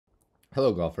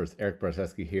Hello golfers, Erik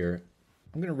Barzeski here.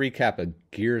 I'm going to recap a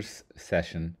gears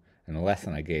session and a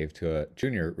lesson I gave to a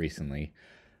junior recently.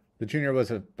 The junior was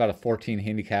about a 14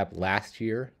 handicap last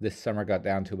year. This summer got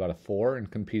down to about a 4 and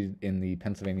competed in the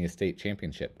Pennsylvania State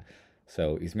Championship.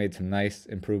 So he's made some nice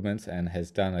improvements and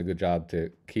has done a good job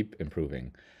to keep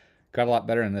improving. Got a lot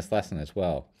better in this lesson as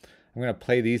well. I'm going to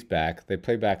play these back. They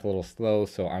play back a little slow,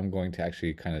 so I'm going to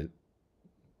actually kind of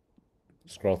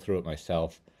scroll through it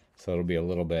myself. So it'll be a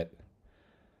little bit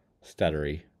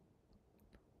stuttery.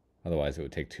 Otherwise, it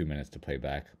would take 2 minutes to play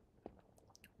back.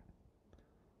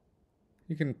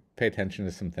 You can pay attention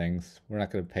to some things. We're not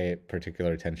going to pay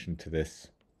particular attention to this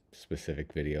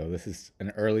specific video. This is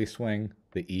an early swing.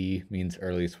 The E means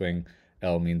early swing.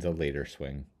 L means a later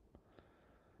swing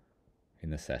in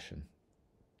the session.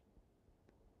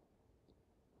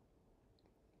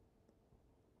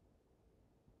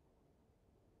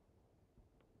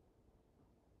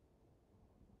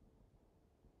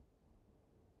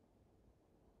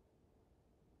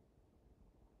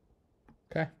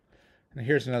 Okay, and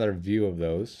here's another view of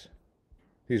those.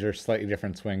 These are slightly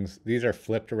different swings. These are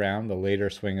flipped around. The later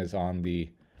swing is on the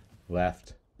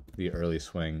left. The early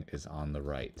swing is on the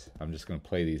right. I'm just going to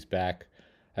play these back.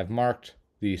 I've marked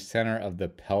the center of the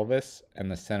pelvis and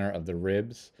the center of the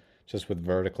ribs, just with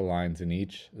vertical lines in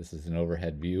each. This is an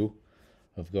overhead view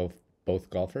of both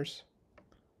golfers.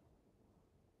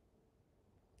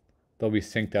 They'll be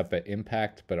synced up at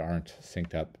impact, but aren't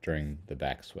synced up during the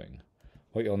backswing.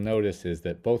 What you'll notice is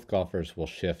that both golfers will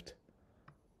shift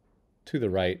to the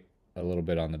right a little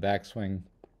bit on the backswing.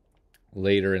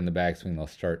 Later in the backswing, they'll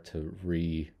start to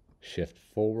re-shift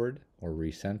forward or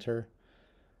recenter.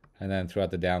 And then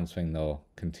throughout the downswing, they'll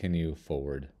continue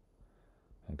forward,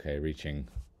 okay, reaching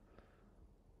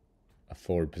a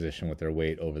forward position with their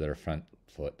weight over their front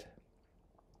foot.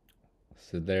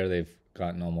 So there they've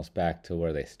gotten almost back to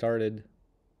where they started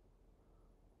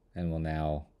and will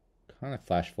now kind of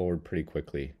flash forward pretty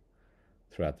quickly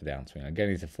throughout the downswing. Again,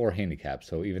 he's a 4 handicap,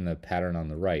 so even the pattern on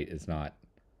the right is not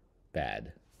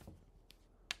bad.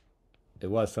 It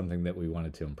was something that we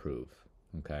wanted to improve.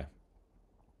 Okay.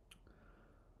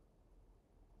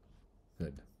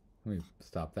 Good. Let me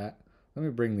stop that. Let me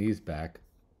bring these back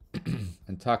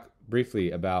and talk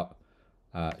briefly about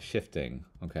shifting.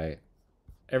 Okay.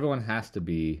 Everyone has to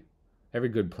be, every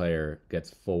good player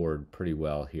gets forward pretty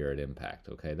well here at impact.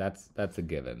 Okay. That's a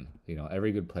given. You know,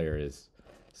 every good player is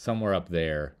somewhere up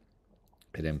there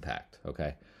at impact.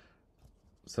 Okay.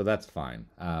 So that's fine.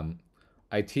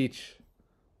 I teach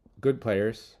good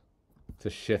players to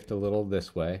shift a little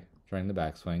this way during the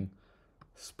backswing,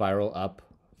 spiral up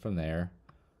from there,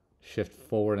 shift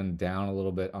forward and down a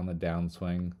little bit on the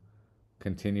downswing,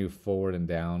 continue forward and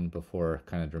down before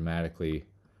kind of dramatically,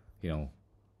 you know,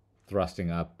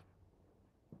 thrusting up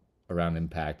around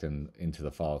impact and into the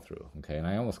follow through. Okay. And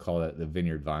I almost call that the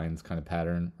vineyard vines kind of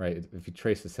pattern, right? If you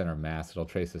trace the center of mass, it'll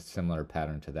trace a similar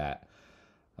pattern to that.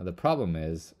 The problem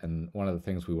is, and one of the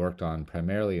things we worked on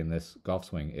primarily in this golf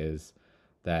swing is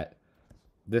that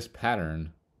this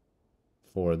pattern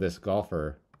for this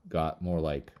golfer got more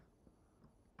like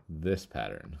this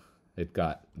pattern. It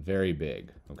got very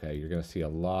big. Okay. You're going to see a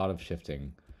lot of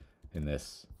shifting in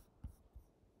this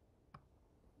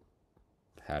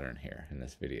pattern here in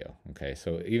this video. Okay,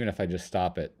 so even if I just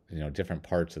stop at, you know, different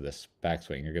parts of this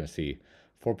backswing, you're going to see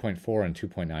 4.4 and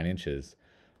 2.9 inches,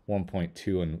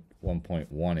 1.2 and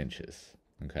 1.1 inches.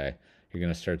 Okay, you're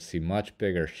going to start to see much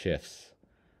bigger shifts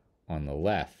on the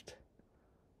left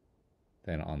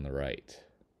than on the right.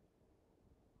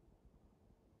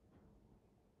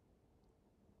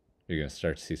 You're going to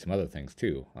start to see some other things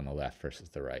too on the left versus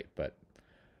the right, but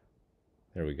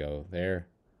there we go. There,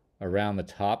 around the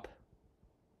top,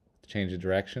 change of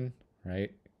direction,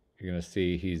 right? You're going to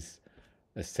see he's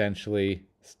essentially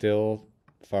still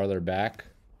farther back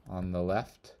on the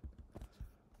left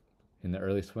in the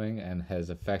early swing and has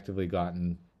effectively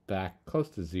gotten back close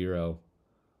to 0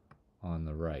 on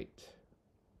the right.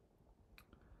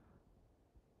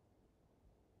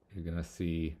 You're going to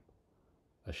see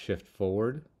a shift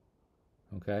forward,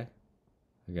 okay?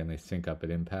 Again, they sync up at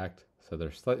impact, so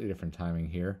there's slightly different timing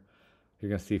here. You're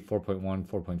going to see 4.1,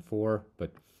 4.4,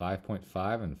 but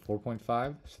 5.5 and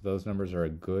 4.5. So those numbers are a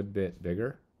good bit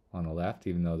bigger on the left,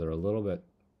 even though they're a little bit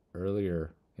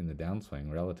earlier in the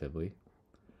downswing relatively.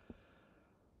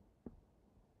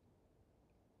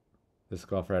 This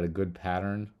golfer had a good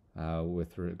pattern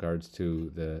with regards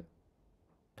to the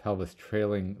pelvis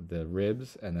trailing the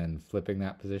ribs and then flipping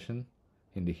that position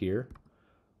into here,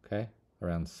 okay,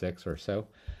 around 6 or so.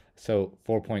 So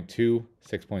 4.2,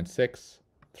 6.6,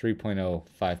 3.0,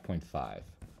 5.5.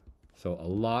 So a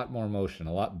lot more motion,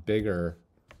 a lot bigger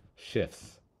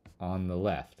shifts on the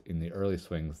left in the early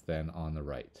swings than on the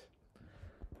right.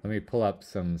 Let me pull up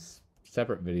some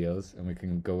separate videos and we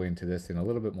can go into this in a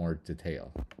little bit more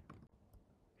detail.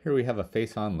 Here we have a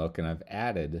face-on look, and I've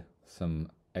added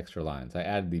some extra lines. I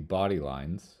added the body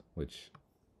lines, which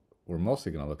we're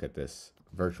mostly going to look at this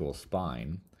virtual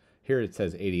spine. Here it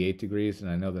says 88 degrees,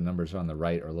 and I know the numbers on the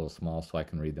right are a little small, so I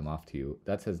can read them off to you.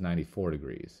 That says 94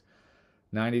 degrees.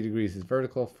 90 degrees is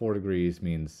vertical, 4 degrees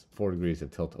means 4 degrees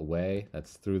of tilt away.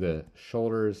 That's through the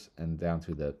shoulders and down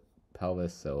through the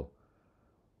pelvis, so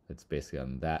it's basically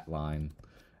on that line.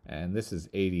 And this is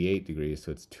 88 degrees,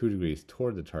 so it's 2 degrees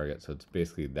toward the target, so it's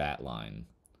basically that line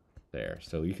there.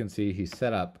 So you can see he's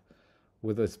set up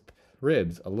with his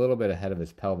ribs a little bit ahead of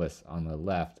his pelvis on the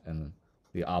left and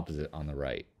the opposite on the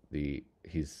right.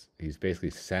 He's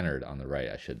basically centered on the right,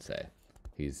 I should say.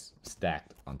 He's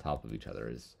stacked on top of each other.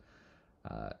 His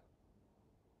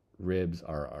ribs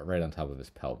are right on top of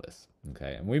his pelvis.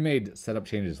 Okay, and we made setup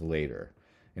changes later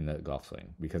in the golf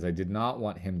swing because I did not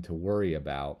want him to worry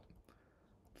about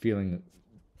feeling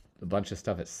a bunch of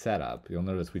stuff at setup. You'll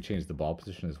notice we changed the ball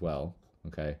position as well.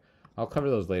 Okay, I'll cover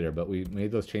those later, but we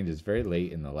made those changes very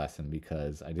late in the lesson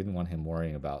because I didn't want him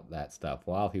worrying about that stuff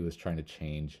while he was trying to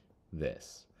change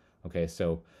this. Okay,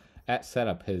 so at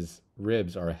setup, his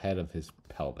ribs are ahead of his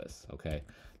pelvis. Okay,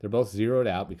 they're both zeroed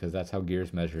out because that's how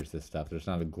Gears measures this stuff. There's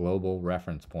not a global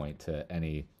reference point to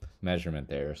any measurement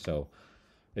there, so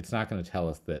it's not going to tell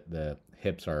us that the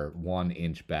hips are 1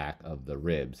 inch back of the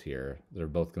ribs here. They're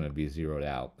both going to be zeroed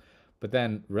out. But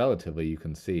then relatively you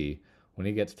can see when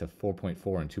he gets to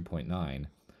 4.4 and 2.9,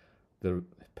 the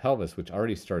pelvis, which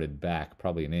already started back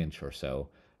probably an inch or so,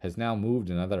 has now moved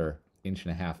another 1.5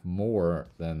 inches more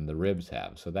than the ribs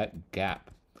have. So that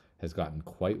gap has gotten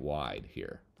quite wide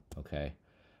here, okay?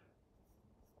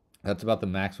 That's about the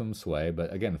maximum sway,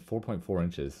 but again, 4.4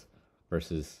 inches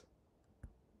versus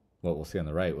what we'll see on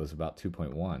the right was about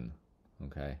 2.1,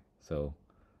 okay? So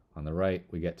on the right,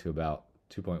 we get to about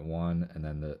 2.1, and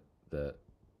then the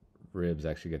ribs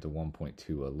actually get to 1.2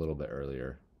 a little bit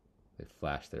earlier. They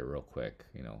flash there real quick,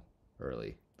 you know,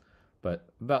 early. But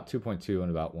about 2.2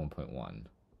 and about 1.1.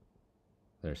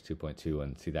 There's 2.2,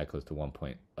 and see that goes to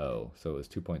 1.0. So it was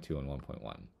 2.2 and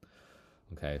 1.1,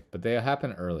 okay? But they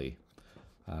happen early,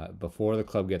 before the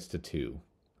club gets to 2,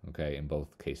 okay, in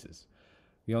both cases.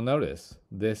 You'll notice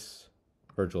this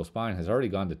virtual spine has already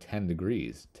gone to 10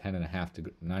 degrees,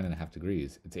 9.5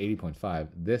 degrees. It's 80.5.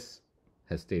 This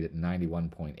has stayed at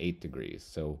 91.8 degrees.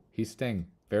 So he's staying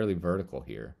fairly vertical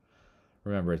here.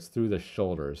 Remember, it's through the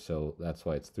shoulders, so that's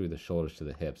why it's through the shoulders to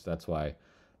the hips. That's why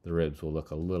the ribs will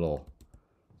look a little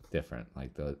different.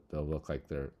 Like they'll look like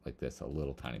they're like this a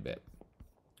little tiny bit.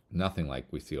 Nothing like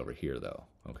we see over here, though,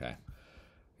 okay,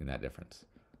 in that difference.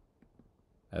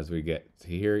 As we get to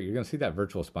here, you're going to see that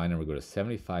virtual spine number go to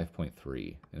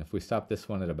 75.3. And if we stop this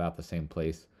one at about the same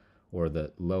place, or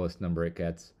the lowest number it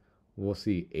gets, we'll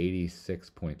see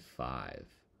 86.5.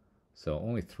 So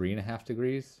only 3.5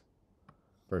 degrees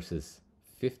versus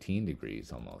 15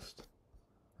 degrees almost,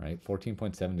 right?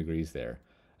 14.7 degrees there.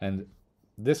 And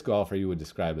this golfer you would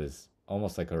describe as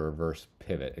almost like a reverse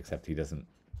pivot, except he doesn't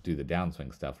do the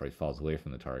downswing stuff where he falls away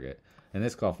from the target. And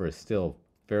this golfer is still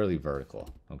fairly vertical,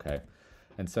 okay?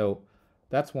 And so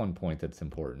that's one point that's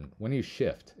important. When you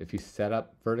shift, if you set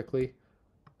up vertically,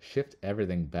 shift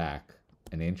everything back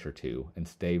an inch or two and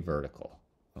stay vertical,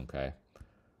 okay?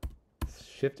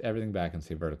 Shift everything back and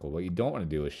stay vertical. What you don't want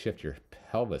to do is shift your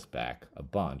pelvis back a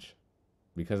bunch,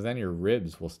 because then your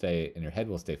ribs will stay and your head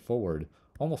will stay forward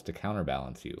almost to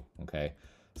counterbalance you, okay?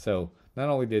 So not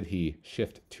only did he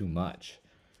shift too much,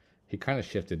 he kind of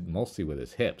shifted mostly with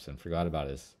his hips and forgot about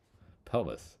his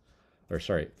pelvis.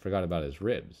 Forgot about his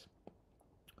ribs.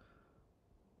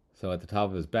 So at the top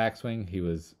of his backswing, he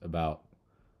was about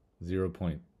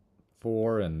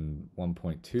 0.4 and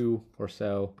 1.2 or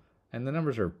so. And the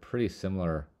numbers are pretty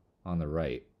similar on the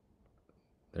right.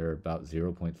 They're about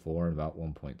 0.4 and about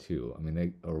 1.2. I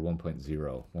mean, or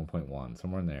 1.0, 1.1,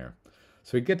 somewhere in there.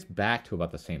 So he gets back to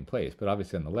about the same place. But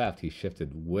obviously on the left, he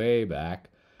shifted way back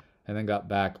and then got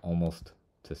back almost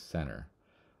to center.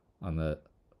 On the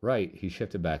right, he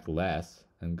shifted back less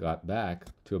and got back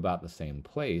to about the same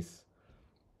place,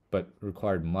 but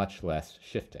required much less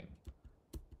shifting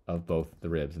of both the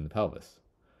ribs and the pelvis.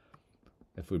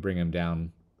 If we bring him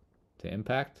down to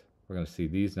impact, we're going to see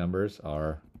these numbers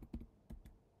are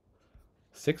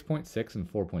 6.6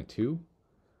 and 4.2.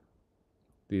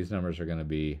 These numbers are going to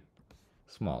be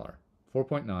smaller,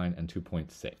 4.9 and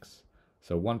 2.6.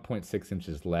 So 1.6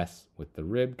 inches less with the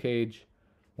rib cage,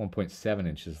 1.7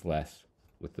 inches less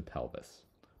with the pelvis,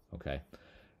 okay?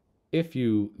 If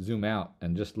you zoom out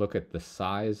and just look at the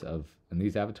size of, and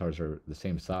these avatars are the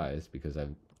same size because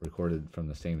I've recorded from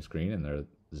the same screen and they're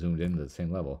zoomed in to the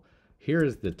same level. Here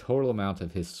is the total amount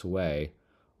of his sway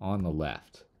on the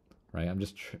left, right? I'm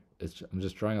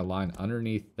just drawing a line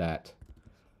underneath that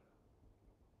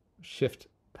shift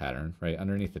pattern, right?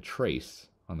 Underneath the trace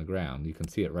on the ground. You can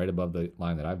see it right above the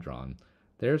line that I've drawn.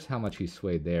 There's how much he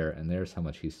swayed there, and there's how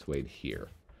much he swayed here.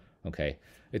 Okay,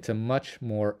 it's a much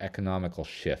more economical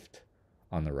shift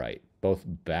on the right. Both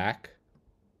back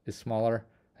is smaller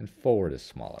and forward is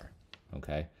smaller.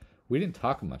 Okay, we didn't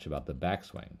talk much about the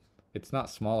backswing. It's not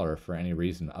smaller for any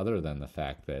reason other than the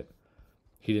fact that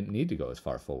he didn't need to go as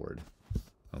far forward.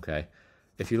 Okay,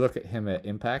 if you look at him at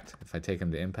impact, if I take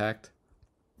him to impact,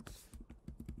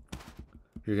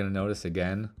 you're going to notice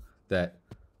again that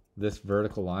this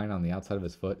vertical line on the outside of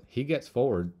his foot, he gets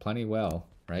forward plenty well,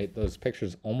 right? Those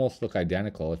pictures almost look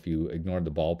identical if you ignored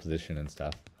the ball position and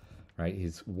stuff, right?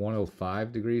 He's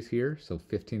 105 degrees here, so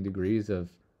 15 degrees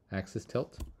of axis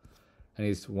tilt. And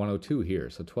he's 102 here,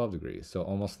 so 12 degrees, so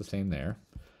almost the same there.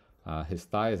 His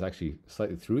thigh is actually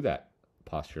slightly through that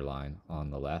posture line on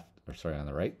the left, or sorry, on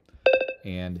the right.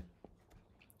 And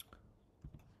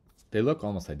they look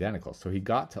almost identical. So he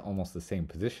got to almost the same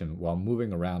position while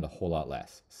moving around a whole lot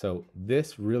less. So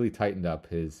this really tightened up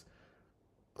his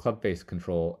club face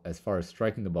control as far as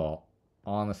striking the ball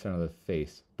on the center of the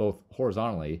face, both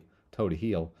horizontally, toe to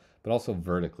heel, but also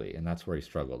vertically. And that's where he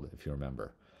struggled, if you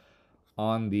remember.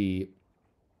 On the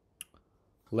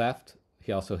left,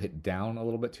 he also hit down a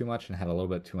little bit too much and had a little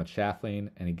bit too much shaft lean,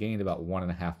 and he gained about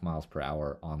 1.5 miles per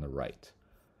hour on the right.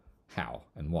 How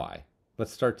and why?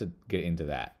 Let's start to get into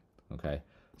that. Okay,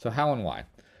 so how and why?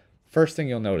 First thing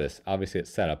you'll notice, obviously it's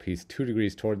set up. He's 2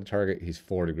 degrees toward the target. He's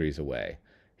 4 degrees away.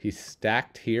 He's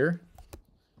stacked here.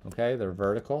 Okay, they're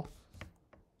vertical.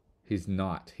 He's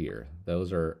not here.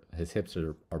 Those are, his hips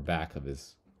are back of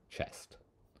his chest.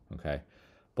 Okay,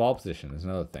 ball position is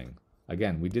another thing.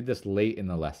 Again, we did this late in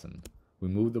the lesson. We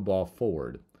moved the ball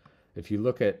forward. If you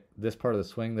look at this part of the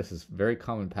swing, this is a very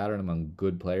common pattern among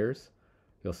good players.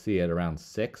 You'll see at around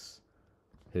 6,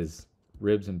 his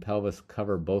ribs and pelvis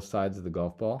cover both sides of the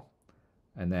golf ball.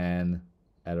 And then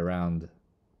at around,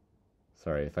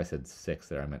 sorry, if I said 6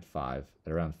 there, I meant 5.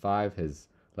 At around 5, his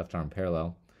left arm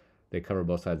parallel, they cover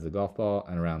both sides of the golf ball.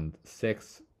 And around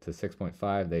 6 to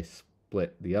 6.5, they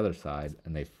split the other side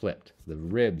and they flipped. The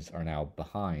ribs are now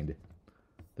behind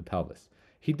the pelvis.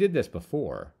 He did this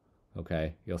before,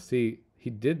 okay? You'll see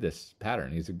he did this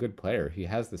pattern. He's a good player. He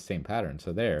has the same pattern.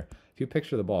 So there, if you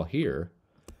picture the ball here,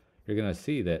 you're going to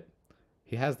see that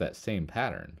he has that same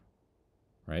pattern,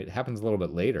 right? It happens a little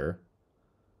bit later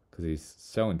because he's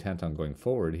so intent on going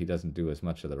forward, he doesn't do as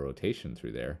much of the rotation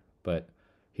through there, but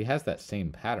he has that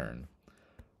same pattern.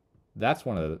 That's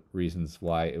one of the reasons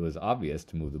why it was obvious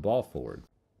to move the ball forward.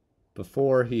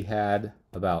 Before, he had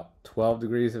about 12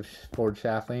 degrees of forward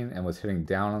shaft lean and was hitting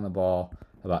down on the ball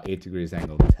about 8 degrees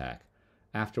angle of attack.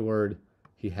 Afterward,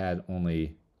 he had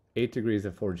only 8 degrees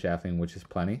of forward shaft lean, which is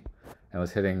plenty, and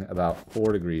was hitting about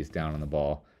 4 degrees down on the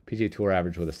ball. PGA Tour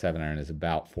average with a 7-iron is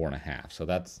about 4.5. So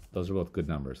those are both good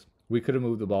numbers. We could have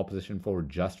moved the ball position forward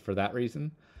just for that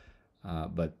reason,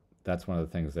 but that's one of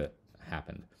the things that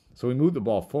happened. So we moved the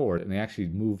ball forward, and he actually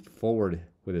moved forward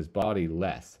with his body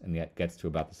less, and yet gets to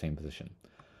about the same position.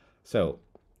 So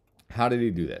how did he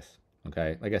do this?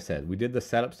 Okay, like I said, we did the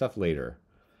setup stuff later.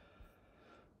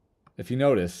 If you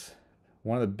notice,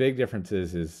 one of the big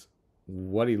differences is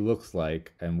what he looks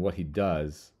like and what he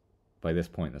does by this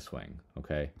point in the swing.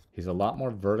 Okay, he's a lot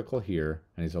more vertical here,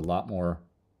 and he's a lot more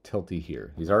tilty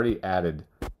here. He's already added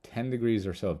 10 degrees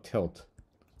or so of tilt,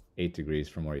 8 degrees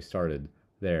from where he started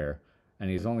there, and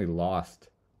he's only lost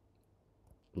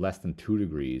less than 2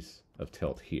 degrees of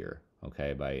tilt here,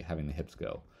 okay, by having the hips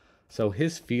go. So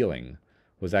his feeling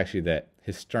was actually that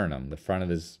his sternum, the front of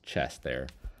his chest there,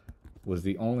 was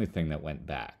the only thing that went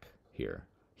back here.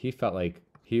 He felt like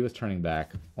he was turning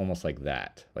back almost like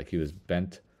that, like he was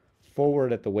bent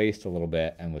forward at the waist a little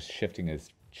bit and was shifting his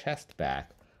chest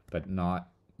back, but not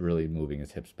really moving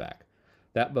his hips back.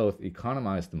 That both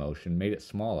economized the motion, made it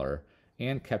smaller,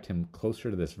 and kept him closer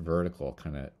to this vertical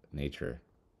kind of nature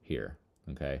here,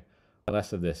 okay?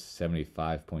 Less of this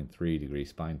 75.3 degree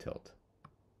spine tilt,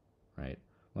 right?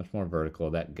 Much more vertical.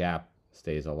 That gap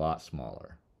stays a lot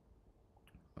smaller,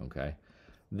 okay?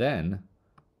 Then,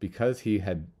 because he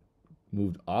had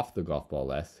moved off the golf ball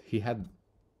less, he had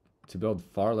to build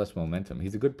far less momentum.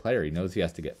 He's a good player. He knows he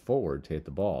has to get forward to hit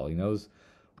the ball. He knows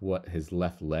what his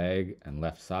left leg and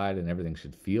left side and everything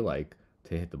should feel like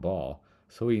to hit the ball.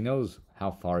 So he knows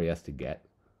how far he has to get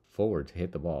forward to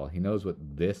hit the ball. He knows what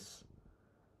this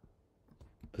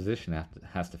position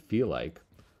has to feel like.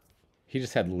 He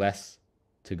just had less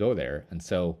to go there. And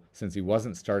so since he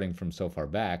wasn't starting from so far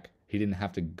back, he didn't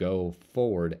have to go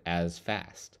forward as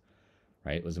fast,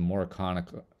 right? It was a more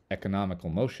economical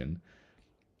motion,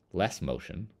 less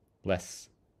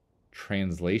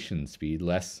translation speed,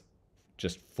 less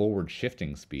just forward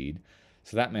shifting speed.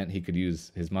 So that meant he could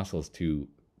use his muscles to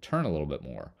turn a little bit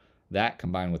more. That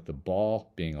combined with the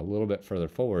ball being a little bit further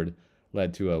forward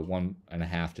led to a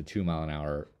 1.5 to 2 mile an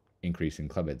hour increase in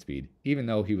clubhead speed, even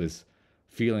though he was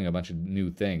feeling a bunch of new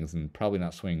things and probably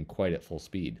not swinging quite at full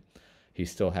speed. He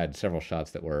still had several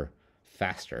shots that were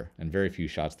faster and very few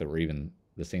shots that were even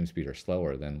the same speed or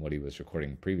slower than what he was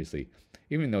recording previously,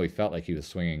 even though he felt like he was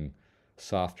swinging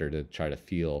softer to try to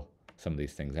feel some of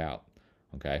these things out.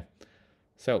 Okay,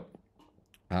 so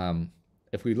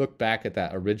if we look back at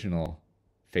that original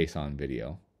face-on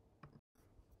video,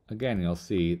 again, you'll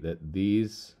see that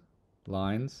these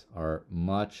lines are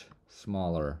much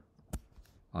smaller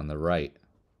on the right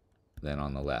than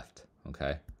on the left,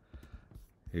 okay?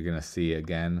 You're gonna see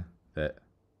again that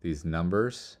these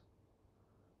numbers,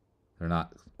 they're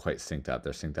not quite synced up.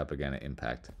 They're synced up again at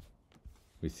impact.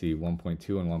 We see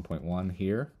 1.2 and 1.1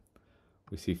 here.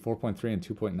 We see 4.3 and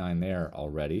 2.9 there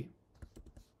already.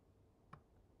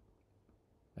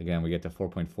 Again, we get to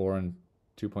 4.4 and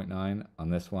 2.9 on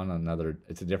this one.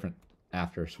 It's a different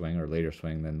after swing or later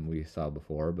swing than we saw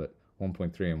before, but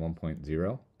 1.3 and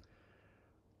 1.0.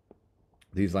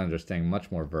 These lines are staying much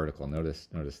more vertical. Notice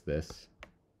this,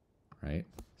 right?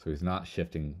 So he's not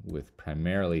shifting with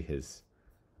primarily his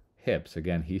hips.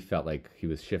 Again, he felt like he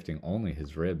was shifting only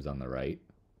his ribs on the right.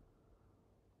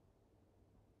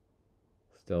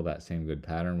 Still that same good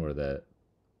pattern where the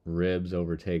ribs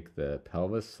overtake the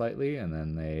pelvis slightly and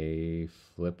then they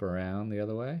flip around the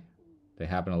other way. They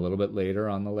happen a little bit later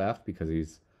on the left because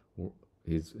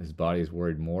his body is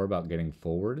worried more about getting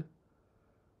forward.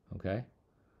 Okay?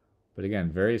 But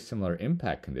again, very similar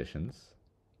impact conditions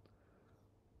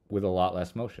with a lot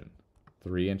less motion.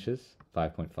 3 inches,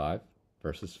 5.5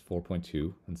 versus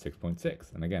 4.2 and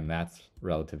 6.6. And again, that's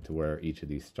relative to where each of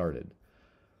these started.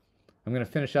 I'm going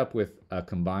to finish up with a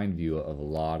combined view of a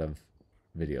lot of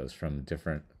videos from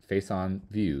different face-on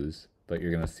views, but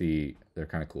you're going to see they're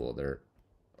kind of cool. They're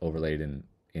overlaid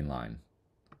in line.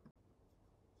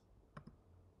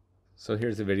 So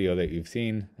here's a video that you've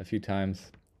seen a few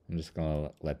times. I'm just going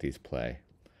to let these play.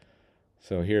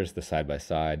 So here's the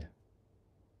side-by-side.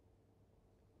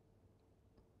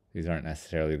 These aren't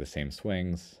necessarily the same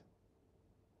swings.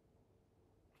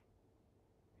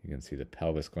 You can see the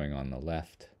pelvis going on the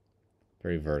left,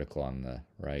 very vertical on the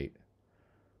right.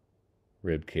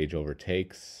 Rib cage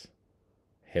overtakes,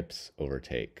 hips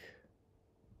overtake.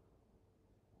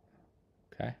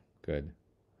 Okay, good.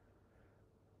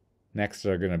 Next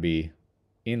are going to be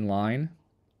in line.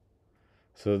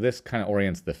 So this kind of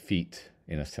orients the feet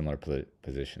in a similar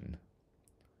position.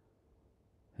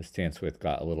 The stance width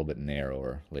got a little bit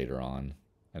narrower later on.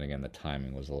 And again, the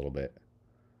timing was a little bit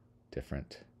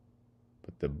different.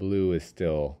 But the blue is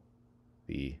still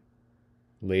the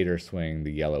later swing.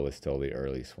 The yellow is still the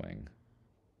early swing.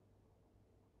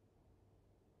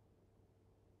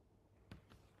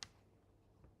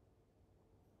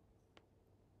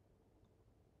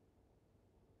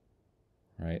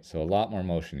 Right, so a lot more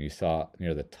motion. You saw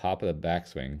near the top of the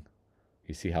backswing,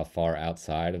 you see how far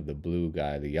outside of the blue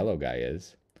guy the yellow guy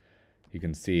is. You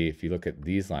can see if you look at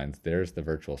these lines, there's the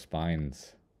virtual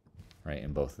spines, right,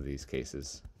 in both of these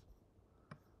cases.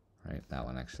 Right, that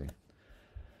one actually.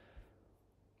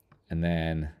 And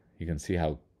then you can see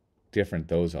how different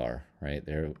those are, right?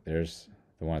 There's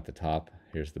the one at the top,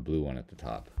 here's the blue one at the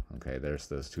top. Okay, there's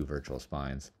those two virtual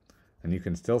spines. And you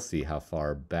can still see how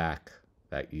far back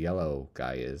that yellow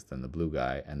guy is than the blue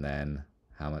guy, and then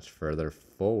how much further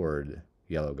forward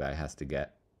yellow guy has to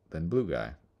get than blue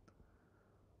guy.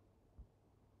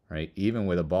 Right? Even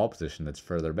with a ball position that's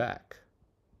further back.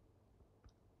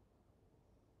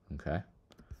 Okay?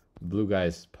 The blue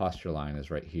guy's posture line is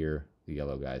right here, the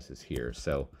yellow guy's is here.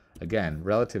 So again,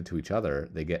 relative to each other,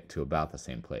 they get to about the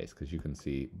same place because you can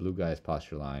see blue guy's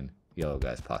posture line, yellow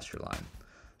guy's posture line.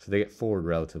 So they get forward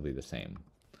relatively the same.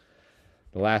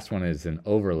 The last one is an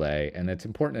overlay, and it's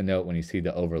important to note when you see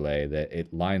the overlay that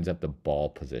it lines up the ball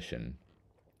position.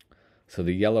 So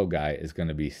the yellow guy is going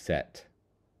to be set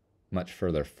much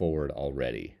further forward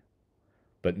already.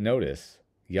 But notice,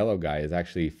 yellow guy is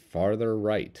actually farther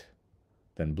right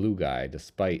than blue guy,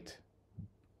 despite,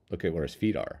 look at where his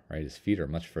feet are, right? His feet are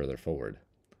much further forward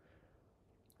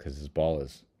because his ball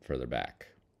is further back.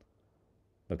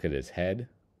 Look at his head.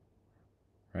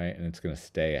 Right, and it's going to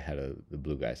stay ahead of the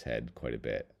blue guy's head quite a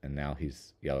bit. And now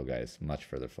yellow guy's much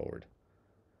further forward.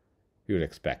 You would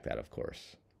expect that, of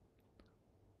course.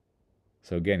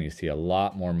 So again, you see a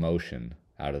lot more motion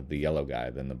out of the yellow guy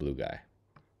than the blue guy.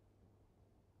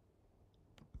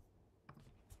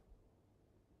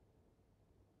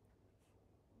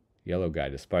 Yellow guy,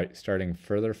 despite starting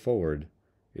further forward,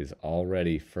 is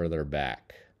already further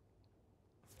back.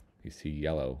 You see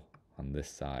yellow on this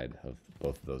side of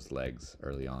both of those legs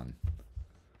early on.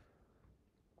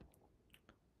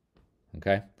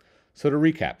 Okay, so to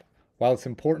recap, while it's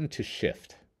important to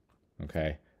shift,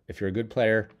 okay, if you're a good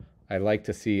player, I like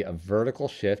to see a vertical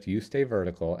shift. You stay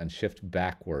vertical and shift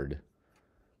backward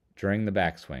during the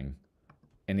backswing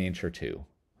an inch or two,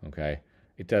 okay?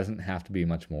 It doesn't have to be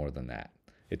much more than that.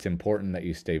 It's important that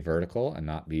you stay vertical and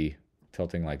not be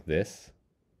tilting like this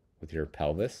with your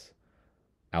pelvis,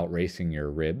 outracing your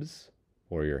ribs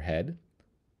or your head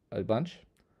a bunch,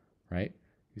 right?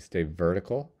 You stay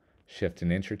vertical, shift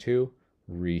an inch or two,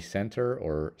 recenter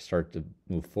or start to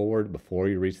move forward before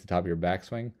you reach the top of your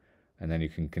backswing, and then you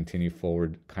can continue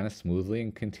forward kind of smoothly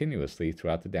and continuously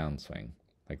throughout the downswing,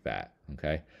 like that,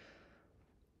 okay?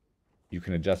 You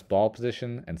can adjust ball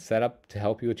position and setup to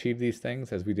help you achieve these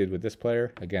things, as we did with this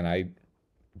player. Again, I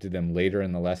did them later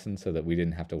in the lesson so that we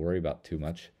didn't have to worry about too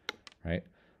much, right?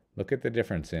 Look at the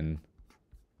difference in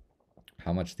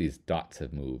how much these dots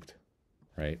have moved,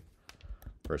 right?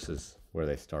 Versus where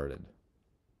they started.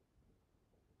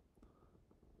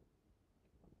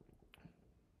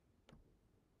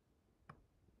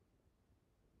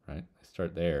 Right? I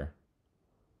start there.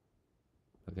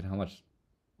 Look at how much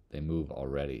they move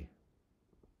already.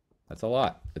 That's a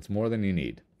lot. It's more than you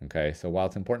need, okay? So while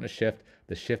it's important to shift,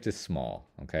 the shift is small,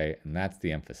 okay? And that's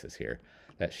the emphasis here.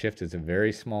 That shift is a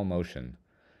very small motion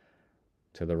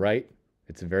to the right.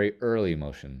 It's a very early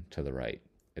motion to the right.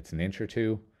 It's an inch or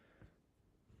two,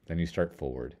 then you start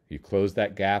forward. You close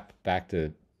that gap back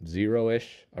to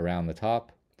 0-ish around the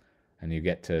top, and you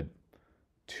get to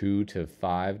 2 to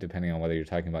 5, depending on whether you're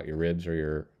talking about your ribs or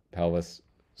your pelvis,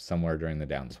 somewhere during the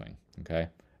downswing, okay?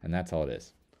 And that's all it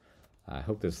is. I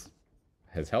hope this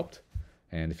has helped,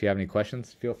 and if you have any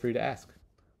questions, feel free to ask.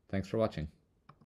 Thanks for watching.